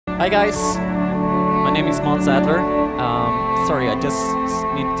Hi guys, my name is Måns Adler. Sorry, I just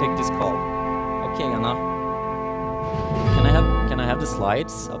need to take this call. Okay, Anna. Can I have the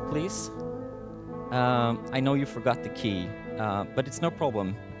slides up, please? I know you forgot the key, but it's no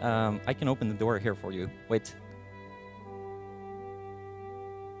problem. I can open the door here for you. Wait.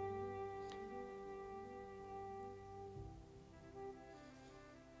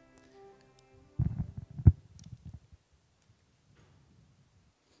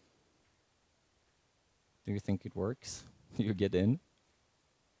 Do you think it works? You get in?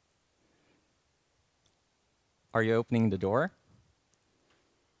 Are you opening the door?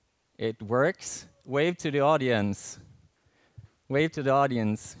 It works? Wave to the audience. Wave to the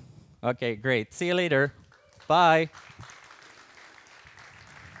audience. Okay, great. See you later. Bye.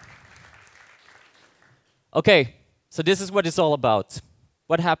 Okay, so this is what it's all about.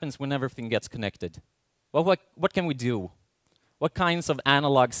 What happens when everything gets connected? Well, what can we do? What kinds of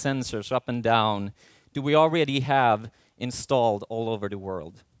analog sensors up and down do we already have installed all over the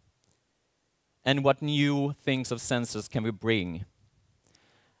world? And what new things of sensors can we bring?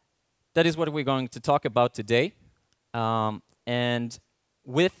 That is what we're going to talk about today. And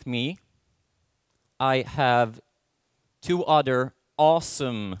with me, I have two other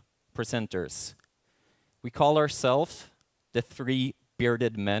awesome presenters. We call ourselves the Three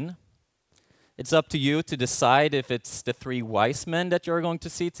Bearded Men. It's up to you to decide if it's the three wise men that you're going to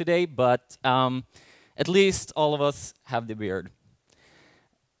see today, but at least all of us have the beard.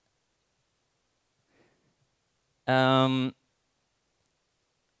 So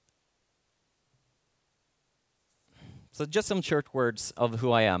just some short words of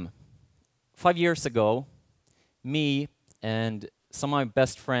who I am. 5 years ago, me and some of my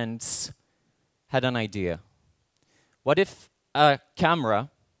best friends had an idea. What if a camera,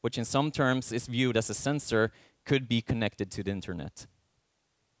 which in some terms is viewed as a sensor, could be connected to the internet?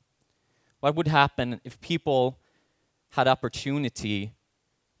 What would happen if people had opportunity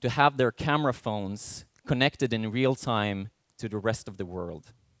to have their camera phones connected in real time to the rest of the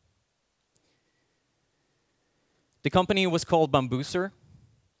world? The company was called Bambuser,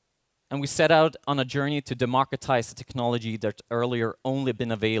 and we set out on a journey to democratize a technology that earlier only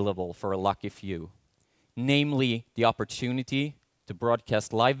been available for a lucky few, namely the opportunity to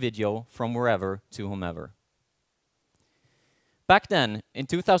broadcast live video from wherever to whomever. Back then, in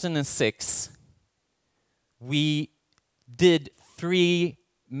 2006, we did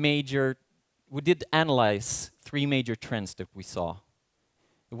analyze three major trends that we saw.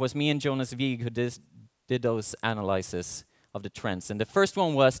 It was me and Jonas Wiig who did those analyses of the trends. And the first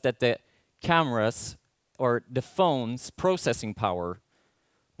one was that the cameras, or the phone's processing power,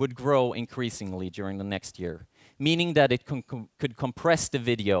 would grow increasingly during the next year, meaning that it could compress the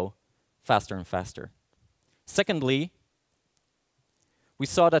video faster and faster. Secondly, we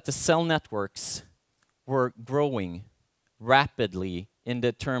saw that the cell networks were growing rapidly in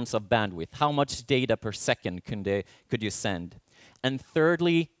the terms of bandwidth. How much data per second could you send? And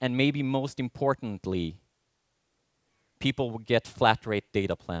thirdly, and maybe most importantly, people would get flat rate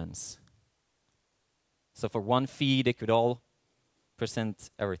data plans. So for one fee, they could all present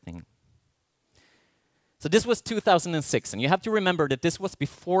everything. So this was 2006, and you have to remember that this was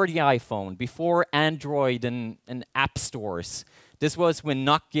before the iPhone, before Android and app stores. This was when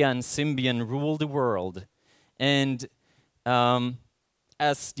Nokia and Symbian ruled the world. And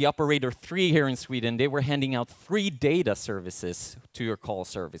as the operator 3 here in Sweden, they were handing out free data services to your call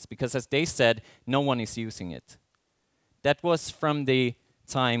service, because as they said, no one is using it. That was from the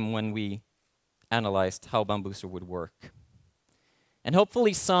time when we analyzed how Bambuser would work. And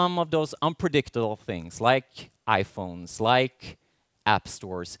hopefully some of those unpredictable things, like iPhones, like app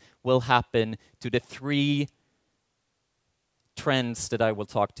stores, will happen to the three trends that I will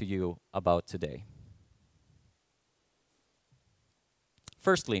talk to you about today.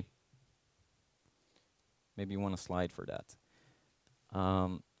 Firstly, maybe you want a slide for that.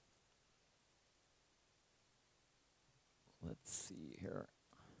 Let's see here.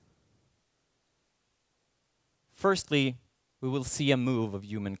 Firstly, we will see a move of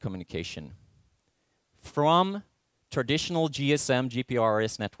human communication from traditional GSM,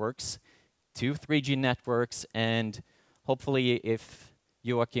 GPRS networks to 3G networks, and hopefully, if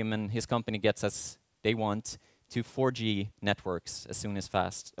Joachim and his company gets as they want, to 4G networks as soon as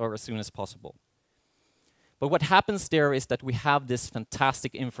possible. But what happens there is that we have this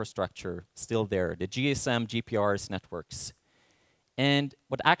fantastic infrastructure still there, the GSM, GPRS networks. And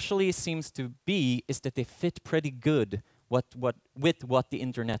what actually seems to be is that they fit pretty good with what the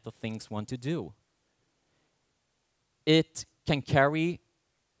Internet of Things want to do. It can carry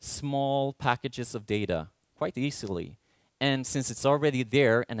small packages of data quite easily. And since it's already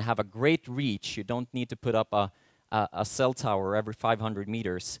there and have a great reach, you don't need to put up a cell tower every 500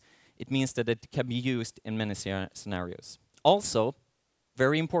 meters. It means that it can be used in many scenarios. Also,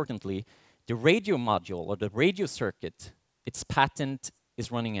 very importantly, the radio module or the radio circuit, its patent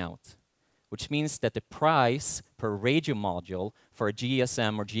is running out, which means that the price per radio module for a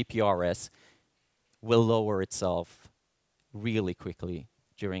GSM or GPRS will lower itself really quickly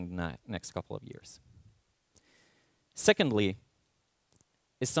during the next couple of years. Secondly,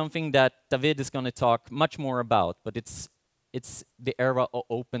 is something that David is going to talk much more about, but it's the era of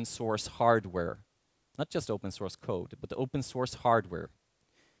open source hardware. Not just open source code, but the open source hardware.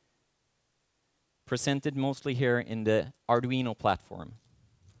 Presented mostly here in the Arduino platform.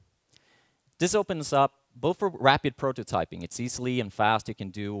 This opens up both for rapid prototyping. It's easily and fast. You can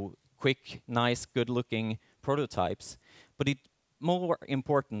do quick, nice, good-looking prototypes. But more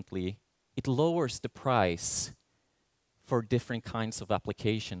importantly, it lowers the price for different kinds of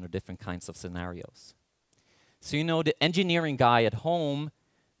application or different kinds of scenarios. So you know the engineering guy at home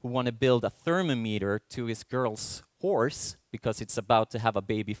who want to build a thermometer to his girl's horse because it's about to have a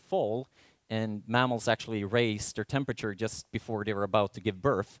baby foal, and mammals actually raise their temperature just before they're about to give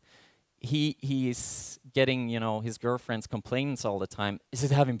birth. He's getting, you know, his girlfriend's complaints all the time. Is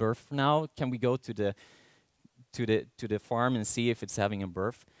it having birth now? Can we go to the farm and see if it's having a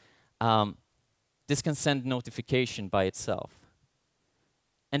birth? This can send notification by itself.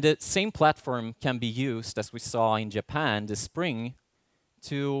 And the same platform can be used, as we saw in Japan this spring,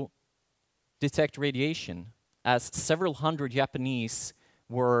 to detect radiation, as several hundred Japanese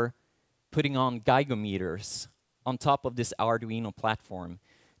were putting on gygometers on top of this Arduino platform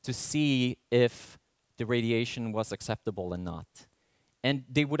to see if the radiation was acceptable or not. And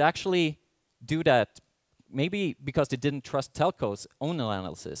they would actually do that maybe because they didn't trust telco's own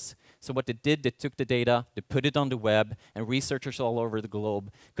analysis. So what they did, they took the data, they put it on the web, and researchers all over the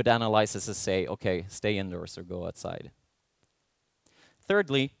globe could analyze this and say, okay, stay indoors or go outside.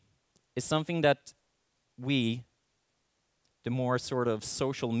 Thirdly, is something that we, the more sort of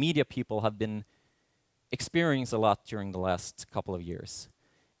social media people, have been experiencing a lot during the last couple of years,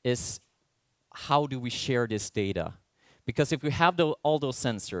 is how do we share this data? Because if we have all those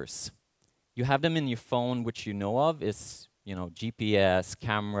sensors, you have them in your phone, which you know of is, you know, GPS,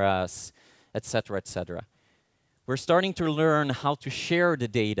 cameras, etc., etc. We're starting to learn how to share the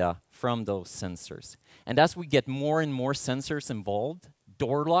data from those sensors. And as we get more and more sensors involved,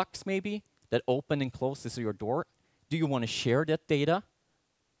 door locks maybe, that open and closes your door, do you want to share that data?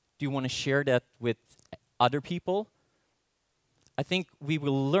 Do you want to share that with other people? I think we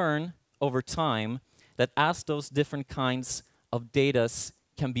will learn over time that as those different kinds of data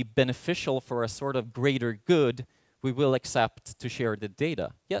can be beneficial for a sort of greater good, we will accept to share the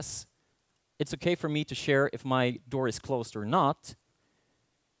data. Yes, it's okay for me to share if my door is closed or not,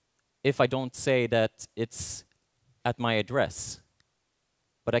 if I don't say that it's at my address.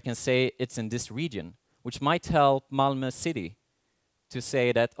 But I can say it's in this region, which might help Malmö City to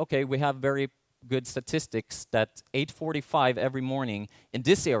say that, okay, we have very good statistics that 8:45 every morning in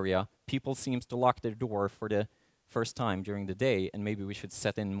this area, people seems to lock their door for the first time during the day, and maybe we should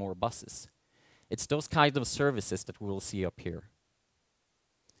set in more buses. It's those kinds of services that we will see up here.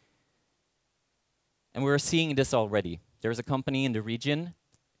 And we're seeing this already. There's a company in the region,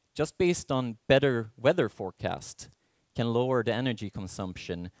 just based on better weather forecast, can lower the energy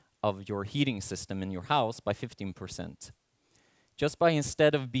consumption of your heating system in your house by 15%. Just by,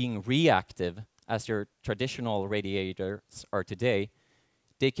 instead of being reactive, as your traditional radiators are today,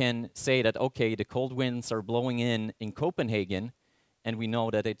 they can say that, okay, the cold winds are blowing in Copenhagen, and we know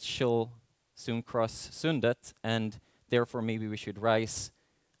that it shall soon cross Sundet, and therefore maybe we should rise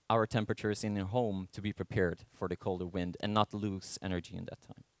our temperatures in our home to be prepared for the colder wind and not lose energy in that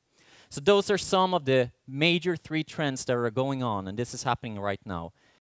time. So those are some of the major 3 trends that are going on, and this is happening right now.